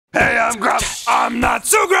Hey, I'm Grumps. I'm not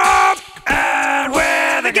so Grump, and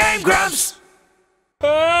we're the GameGrumps.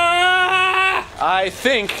 I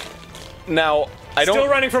think now I don't. Still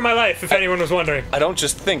running for my life, if anyone was wondering. I don't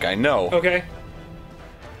just think. I know. Okay.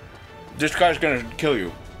 This guy's gonna kill you.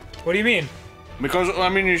 What do you mean? Because I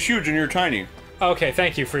mean he's huge and you're tiny. Okay,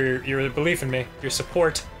 thank you for your belief in me, your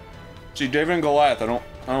support. See, David and Goliath. I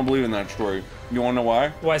don't believe in that story. You wanna know why?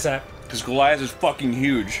 Why is that? Because Goliath is fucking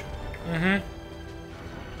huge. Mm-hmm.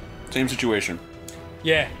 Same situation.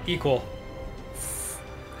 Yeah, equal.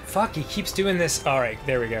 Fuck, he keeps doing this. Alright,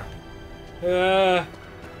 there we go.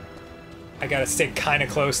 I gotta stay kinda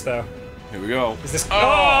close, though. Here we go. Is this-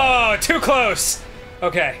 Oh! Too close!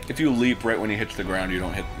 Okay. If you leap right when he hits the ground, you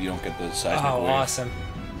don't get the seismic wave. Oh, awesome.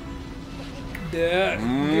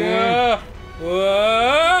 Yeah.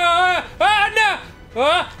 Whoa! Oh, no!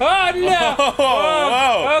 Oh, no!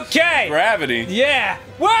 Whoa! Okay! Gravity. Yeah!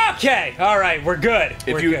 Well, okay! Alright, we're good.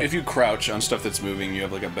 If you crouch on stuff that's moving, you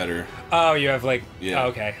have like a better Oh, you have like... Yeah.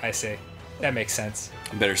 Okay, I see. That makes sense.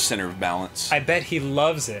 center of balance. I bet he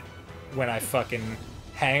loves it when I fucking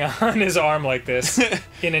hang on his arm like this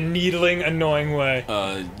in a needling, annoying way.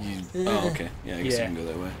 Oh, okay. Yeah, I guess you can go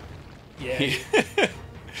that way. Yeah.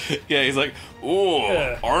 Yeah, he's like,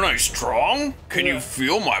 oh, aren't I strong? Can you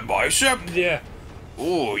feel my bicep? Yeah.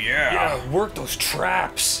 Oh, yeah. Yeah, work those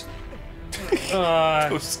traps.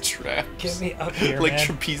 Those traps. Get me up here, like man.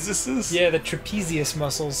 trapeziuses? Yeah, the trapezius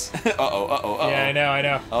muscles. Uh-oh. Yeah, I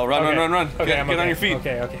know. Oh, run. Okay, Get on your feet.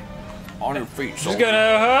 Okay. On your feet. Just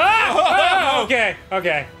gonna...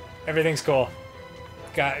 Okay. Everything's cool.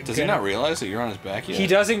 Does he not realize that you're on his back yet? He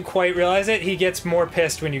doesn't quite realize it. He gets more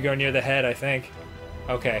pissed when you go near the head, I think.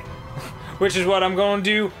 Okay. Which is what I'm gonna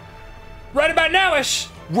do right about now-ish.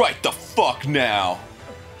 Right the fuck now.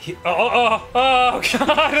 Oh,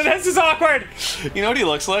 God, this is awkward. You know what he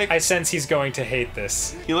looks like? I sense he's going to hate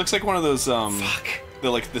this. He looks like one of those, Fuck.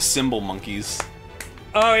 the cymbal monkeys.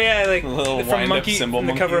 Oh, yeah, like, little from wind-up cymbal from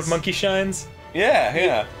the cover of monkeys. Monkey Shines.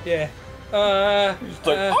 Yeah. Yeah. It's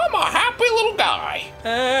like, I'm a happy little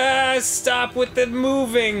guy. Stop with the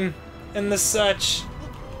moving and the such.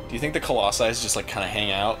 Do you think the Colossi just, like, kind of hang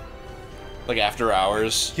out? Like, after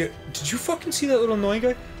hours? Yeah, did you fucking see that little annoying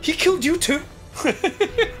guy? He killed you too!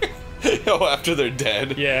 Oh, after they're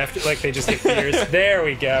dead? Yeah, after, like, they just get ears. There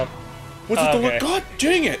we go. What's it Okay. God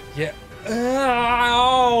dang it! Yeah.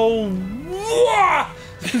 Oh!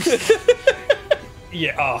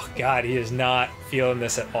 Yeah, oh god, he is not feeling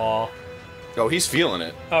this at all. Oh, he's feeling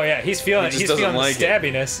it. Oh yeah, he's feeling it. He just He's doesn't feeling like the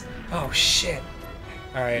stabbiness. Oh shit.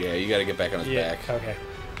 Alright. Yeah, you gotta get back on his Yeah, back.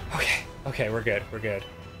 okay, we're good.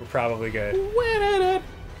 We're probably good. Do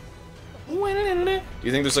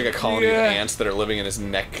you think there's like a colony of ants that are living in his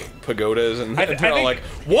neck pagodas and they're all like,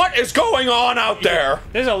 what is going on out there?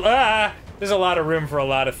 There's a lot of room for a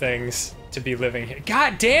lot of things to be living here.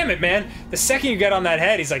 God damn it, man. The second you get on that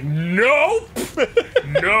head, he's like, nope!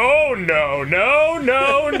 No.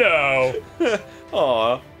 Aw.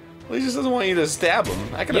 Well, he just doesn't want you to stab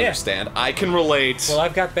him. I can understand. I can relate. Well,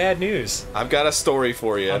 I've got bad news I've got a story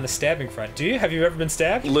for you. on the stabbing front. Do you? Have you ever been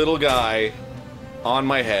stabbed? Little guy on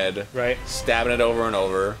my head, Right. stabbing it over and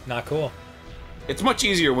over. Not cool. It's much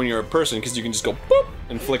easier when you're a person because you can just go boop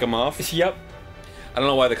and flick them off. Yep. I don't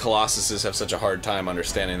know why the Colossuses have such a hard time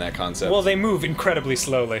understanding that concept. Well, they move incredibly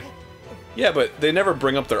slowly. Yeah, but they never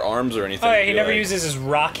bring up their arms or anything. Oh yeah, he They're never like, uses his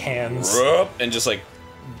rock hands. "Rup," and just like,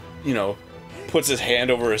 you know, puts his hand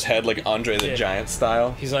over his head like Andre the Giant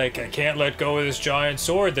style. He's like, I can't let go of this giant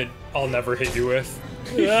sword that I'll never hit you with.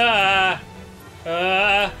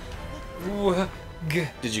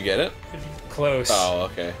 Did you get it? Close. Oh,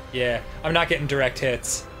 okay. Yeah, I'm not getting direct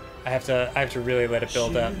hits. I have to really let it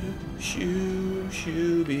build up. God,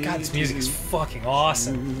 this music is fucking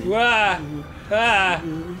awesome. Whoa!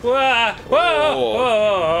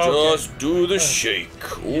 Just do the shake.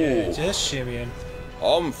 Ooh. Yeah, just shimmying.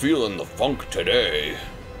 I'm feeling the funk today.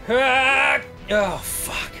 Oh,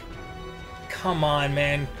 fuck. Come on,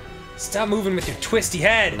 man. Stop moving with your twisty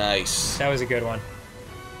head. Nice. That was a good one.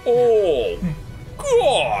 Oh,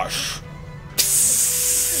 gosh.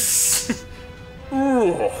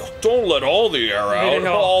 Don't let all the air out.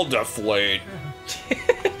 I'll deflate.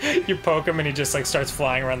 You poke him and he just like starts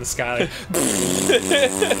flying around the sky like,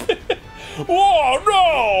 oh,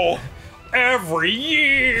 no! every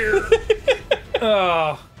year.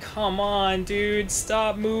 Oh, come on, dude.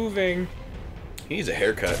 Stop moving. He needs a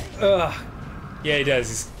haircut. Ugh. Yeah, he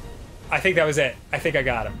does. I think that was it. I think I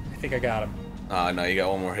got him. No, you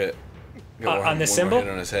got one more hit. On this one symbol? more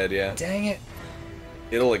hit on his head, yeah. Dang it.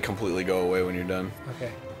 It'll like completely go away when you're done.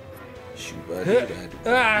 Okay.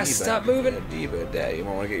 Stop moving. You might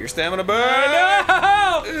want to get your stamina back.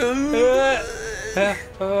 No!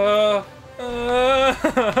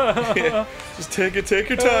 Just take your time. Take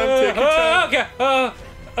your time. Okay.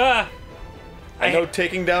 I know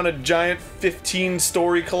taking down a giant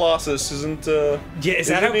 15-story Colossus isn't. Yeah, is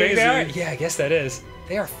that how big easy. they are? Yeah, I guess that is.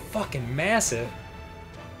 They are fucking massive.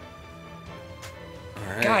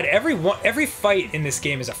 Right. God, every fight in this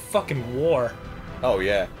game is a fucking war. Oh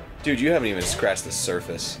yeah, dude, you haven't even scratched the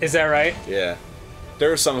surface. Is that right? Yeah,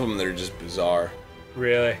 there are some of them that are just bizarre.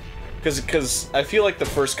 Really? Because I feel like the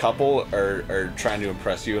first couple are trying to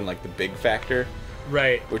impress you in like the big factor.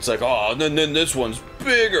 Right. Which is like, oh, and then this one's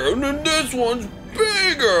bigger, and then this one's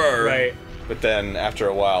bigger. Right. But then after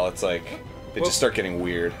a while, it's like they just start getting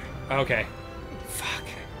weird. Okay. Fuck.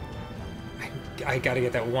 I gotta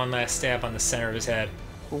get that one last stab on the center of his head.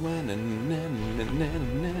 Oh,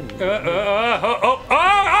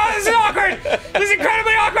 This is awkward! This is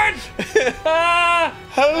incredibly awkward!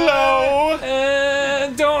 Hello!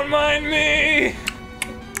 Don't mind me!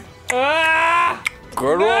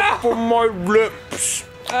 Get off of my lips!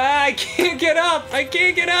 I can't get up! I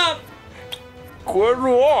can't get up! Get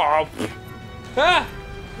off! Ah!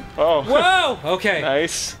 Oh. Whoa! Okay.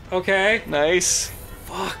 Nice. Okay. Nice.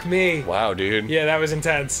 Fuck me. Wow, dude. Yeah, that was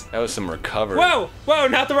intense. That was some recovery. Whoa! Whoa,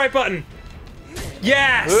 not the right button!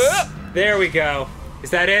 Yes! There we go. Is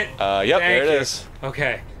that it? Yep, there it is.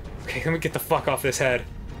 Okay. Okay, let me get the fuck off this head.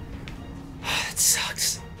 That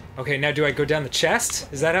sucks. Okay, now do I go down the chest?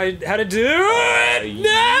 Is that how to do it?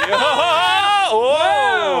 No!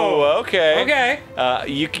 Whoa! Okay. Okay.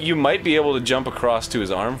 You might be able to jump across to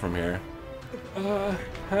his arm from here.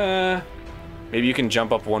 Maybe you can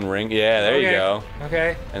jump up one ring. Yeah, there you go.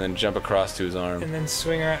 Okay. And then jump across to his arm. And then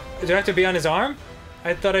swing around. Do I have to be on his arm?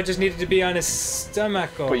 I thought I just needed to be on his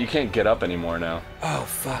stomach. But you can't get up anymore now. Oh,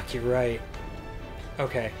 fuck, you're right.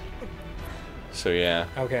 Okay. So yeah.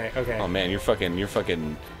 Okay, okay. Oh man, you're fucking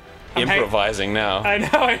improvising now. I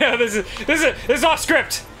know. This is off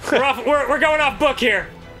script. We're going off book here.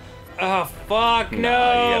 Oh fuck, no.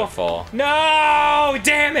 Nah, you gotta fall. No,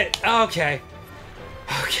 damn it. Okay.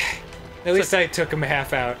 Okay. At least I took him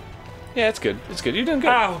half out. Yeah, it's good. It's good. You're doing good.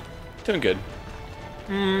 Oh. Doing good.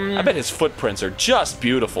 I bet his footprints are just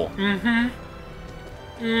beautiful.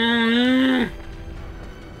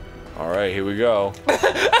 All right, here we go.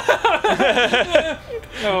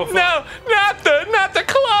 Oh, No, not the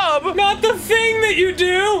club. not the thing that you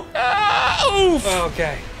do. Oof.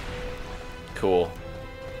 Okay. Cool.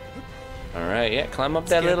 All right, yeah. Climb up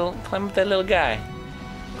that little guy.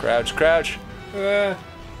 Crouch. Boy.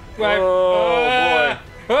 Oh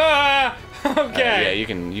boy. Okay. Yeah, you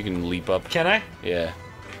can leap up. Can I? Yeah.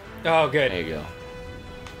 Oh, good. There you go.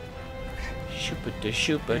 Shoop. Good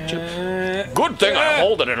thing I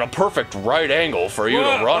hold it at a perfect right angle for you to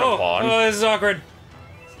run upon. Oh, this is awkward.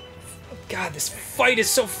 God, this fight is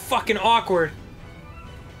so fucking awkward.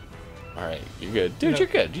 All right, you're good, dude. No. You're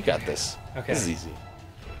good. You got this. Okay. This is easy.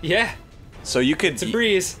 Yeah. So you could It's a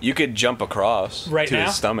breeze. You could jump across Right to now?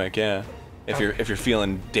 his stomach, yeah. If you're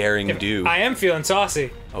feeling daring do. I am feeling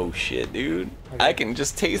saucy. Oh shit, dude. I can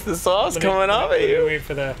just taste the sauce Let me- coming off at you. Wait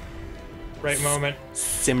for the right moment.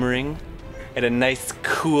 Simmering at a nice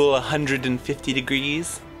cool 150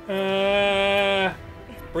 degrees.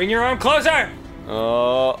 Bring your arm closer.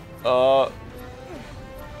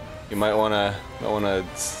 You might wanna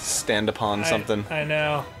stand upon something. I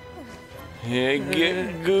know. Yeah,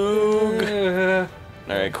 get goog.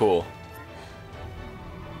 All right, cool.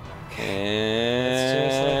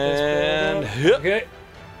 And Okay.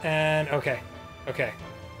 And okay. Okay.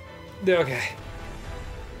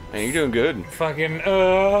 Man, you're doing good. Fucking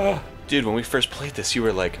Dude, when we first played this, you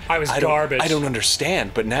were like, I was don't- garbage. I don't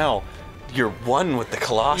understand, but now you're one with the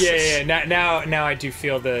Colossus. Yeah. Now I do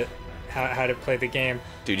feel the how to play the game.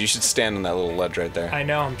 Dude, you should stand on that little ledge right there. I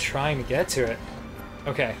know. I'm trying to get to it.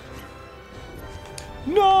 Okay.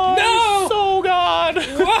 No! No! Oh God! Oh,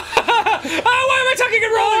 why am I tucking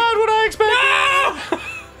and rolling? What I expected!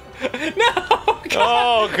 No! No! God.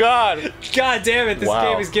 Oh God! God damn it! This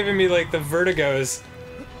Wow. game is giving me like the vertigos.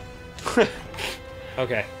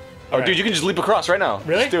 Okay. Oh, dude, you can just leap across right now.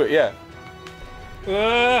 Really? Just do it, yeah.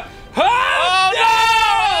 Oh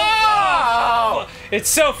no! It's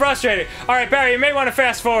so frustrating. All right, Barry, you may want to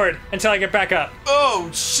fast forward until I get back up. Oh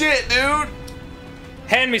shit, dude!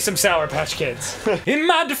 Hand me some Sour Patch Kids. In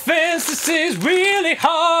my defense, this is really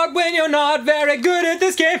hard when you're not very good at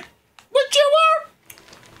this game. Which you are.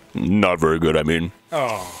 Not very good, I mean.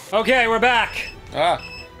 Oh. Okay, we're back. Ah.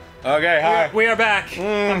 Okay, hi. We are back.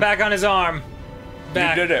 I'm back on his arm.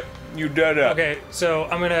 Back. You did it. You did it. Okay, so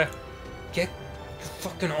I'm gonna get the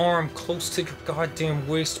fucking arm close to your goddamn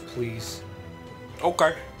waist, please.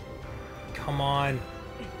 Okay. Come on.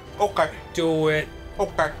 Okay. Do it.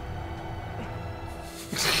 Okay.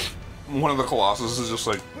 One of the Colossus is just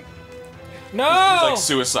like... No! He's like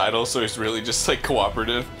suicidal, so he's really just like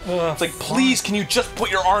cooperative. It's like, please, can you just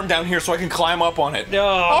put your arm down here so I can climb up on it?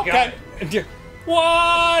 Oh, okay. God.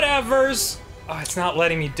 Whatevers. Oh, it's not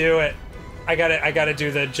letting me do it. I gotta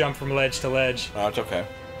do the jump from ledge to ledge. Oh, it's okay.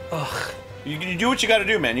 Ugh. You do what you gotta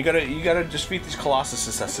do, man. You gotta just beat these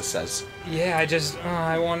Colossus, as it says. Yeah,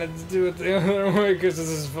 I wanted to do it the other way because this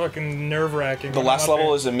is fucking nerve-wracking. The last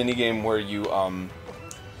level is a minigame where you,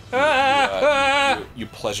 you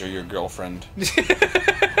pleasure your girlfriend.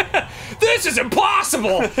 This is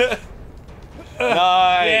impossible! Nice!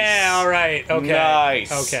 Yeah, alright, okay.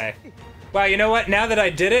 Nice! Okay. Wow, you know what? Now that I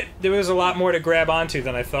did it, there was a lot more to grab onto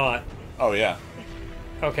than I thought. Oh, yeah.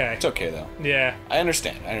 Okay. It's okay, though. Yeah. I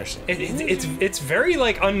understand. It's very,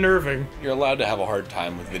 like, unnerving. You're allowed to have a hard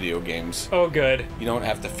time with video games. Oh, good. You don't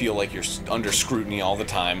have to feel like you're under scrutiny all the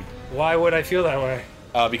time. Why would I feel that way?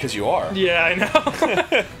 Because you are. Yeah, I know.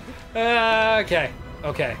 Okay.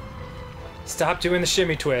 Okay. Stop doing the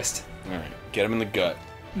shimmy twist. Alright. Get him in the gut.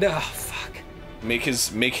 Oh, fuck. Make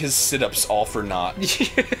his sit-ups all for naught.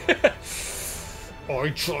 I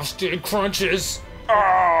just did crunches.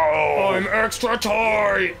 Oh! I'm extra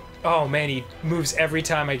tight. Oh man, he moves every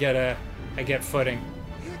time I get footing.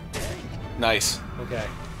 Nice. Okay.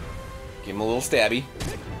 Give him a little stabby.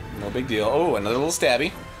 No big deal. Oh, another little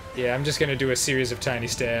stabby. Yeah, I'm just gonna do a series of tiny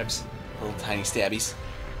stabs. Little tiny stabbies.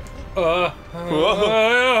 Whoa. I'm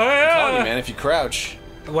telling you, man, if you crouch.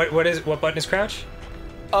 What button is crouch?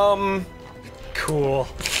 Cool.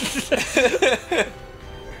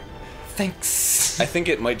 Thanks. I think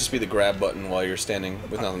it might just be the grab button while you're standing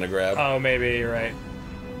with nothing to grab. Oh, maybe you're right.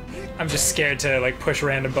 I'm just scared to like push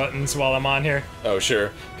random buttons while I'm on here. Oh,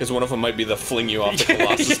 sure, because one of them might be the fling you off the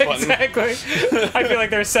Colossus yeah, button. Exactly. I feel like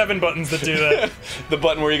there's 7 buttons that do that. The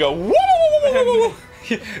button where you go woo.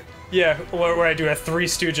 Yeah, where I do a Three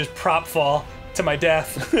Stooges prop fall to my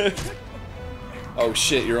death. Oh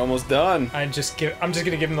shit, you're almost done. I'm just gonna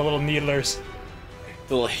give him the little needlers.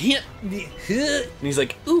 The little hint. And he's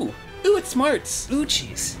like, ooh, it smarts. Ooh,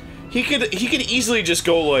 jeez. He could easily just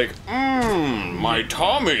go like, my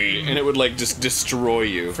Tommy, and it would like just destroy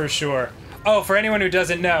you. For sure. Oh, for anyone who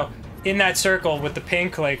doesn't know, in that circle with the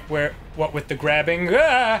pink, like with the grabbing,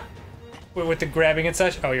 with the grabbing and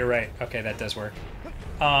such. Oh, you're right. Okay, that does work.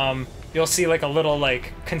 You'll see like a little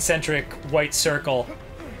like concentric white circle.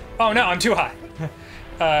 Oh no, I'm too high.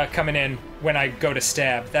 Coming in when I go to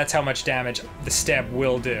stab. That's how much damage the stab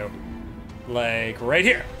will do. Like right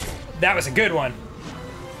here. That was a good one.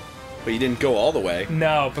 But you didn't go all the way.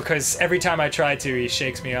 No, because every time I try to, he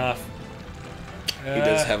shakes me off. He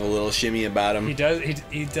does have a little shimmy about him. He does.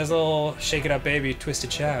 He does a little shake it up, baby,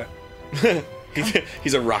 twisted shout.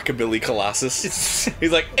 He's a rockabilly Colossus.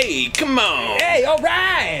 He's like, hey, come on. Hey, all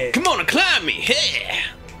right. Come on and climb me. Hey.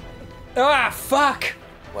 Ah, fuck.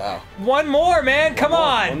 Wow. One more, man. Come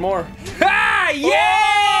on. One more. Ah,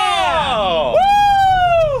 yeah. Oh!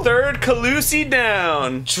 Woo! Third Colossi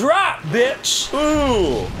down. Drop, bitch.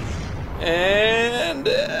 Ooh. And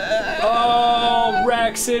oh,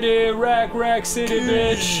 Rack City, Rack City,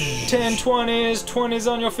 bitch. 10 20s, 20s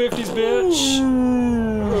on your 50s, bitch.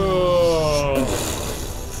 Oh.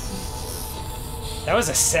 That was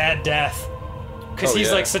a sad death. Because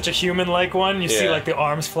he's like such a human-like one. You see like the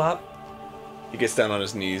arms flop. He gets down on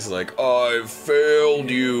his knees like, I failed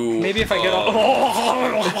you. Maybe if I get all...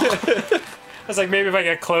 I was like, maybe if I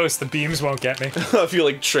get close, the beams won't get me. If you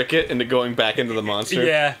like trick it into going back into the monster.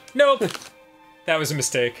 Yeah. Nope. That was a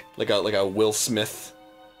mistake. Like a Will Smith.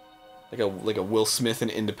 Like a Will Smith in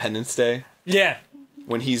Independence Day. Yeah.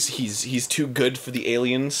 When he's too good for the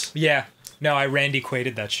aliens. Yeah. No, I Randy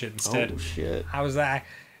Quaided that shit instead. Oh shit. How was that?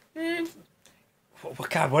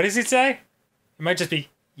 God, what does he say? It might just be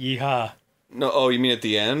yeehaw. No, oh, you mean at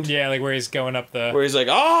the end? Yeah, like where he's going up the... Where he's like,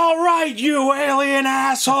 all right, you alien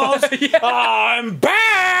assholes, I'm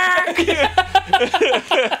back!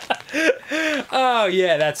 Oh,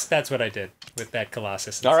 yeah, that's what I did with that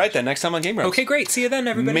Colossus. All right, then, next time on GameGrumps. Okay, great. See you then,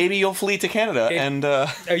 everybody. Maybe you'll flee to Canada and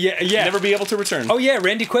never be able to return. Oh, yeah,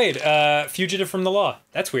 Randy Quaid, fugitive from the law.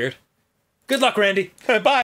 That's weird. Good luck, Randy. Bye.